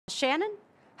Shannon?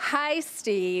 Hi,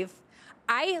 Steve.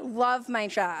 I love my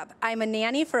job. I'm a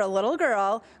nanny for a little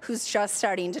girl who's just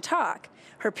starting to talk.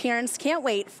 Her parents can't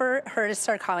wait for her to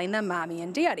start calling them mommy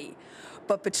and daddy.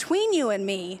 But between you and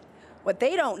me, what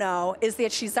they don't know is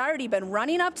that she's already been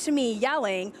running up to me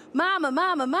yelling, "Mama,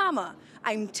 mama, mama."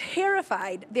 I'm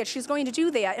terrified that she's going to do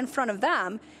that in front of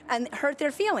them and hurt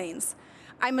their feelings.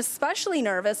 I'm especially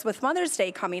nervous with Mother's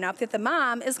Day coming up that the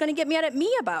mom is going to get mad at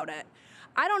me about it.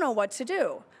 I don't know what to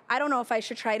do. I don't know if I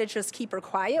should try to just keep her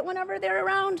quiet whenever they're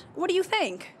around. What do you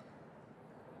think?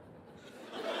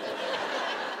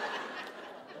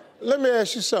 Let me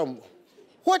ask you something.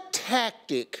 What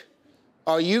tactic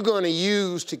are you going to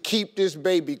use to keep this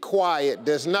baby quiet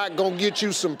that's not going to get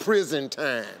you some prison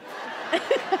time?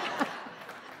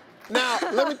 Now,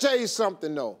 let me tell you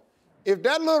something, though. If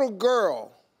that little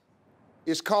girl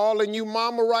is calling you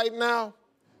mama right now,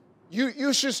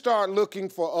 you should start looking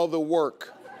for other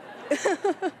work.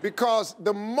 Because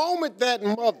the moment that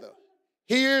mother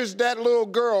hears that little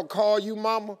girl call you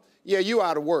mama, yeah, you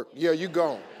out of work. Yeah, you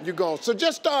gone. You gone. So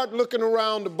just start looking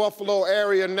around the Buffalo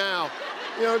area now.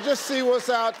 You know, just see what's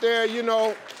out there, you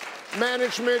know,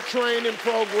 management training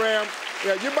program.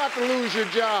 Yeah, you're about to lose your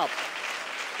job.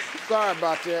 Sorry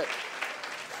about that.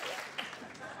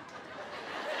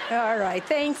 All right,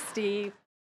 thanks, Steve.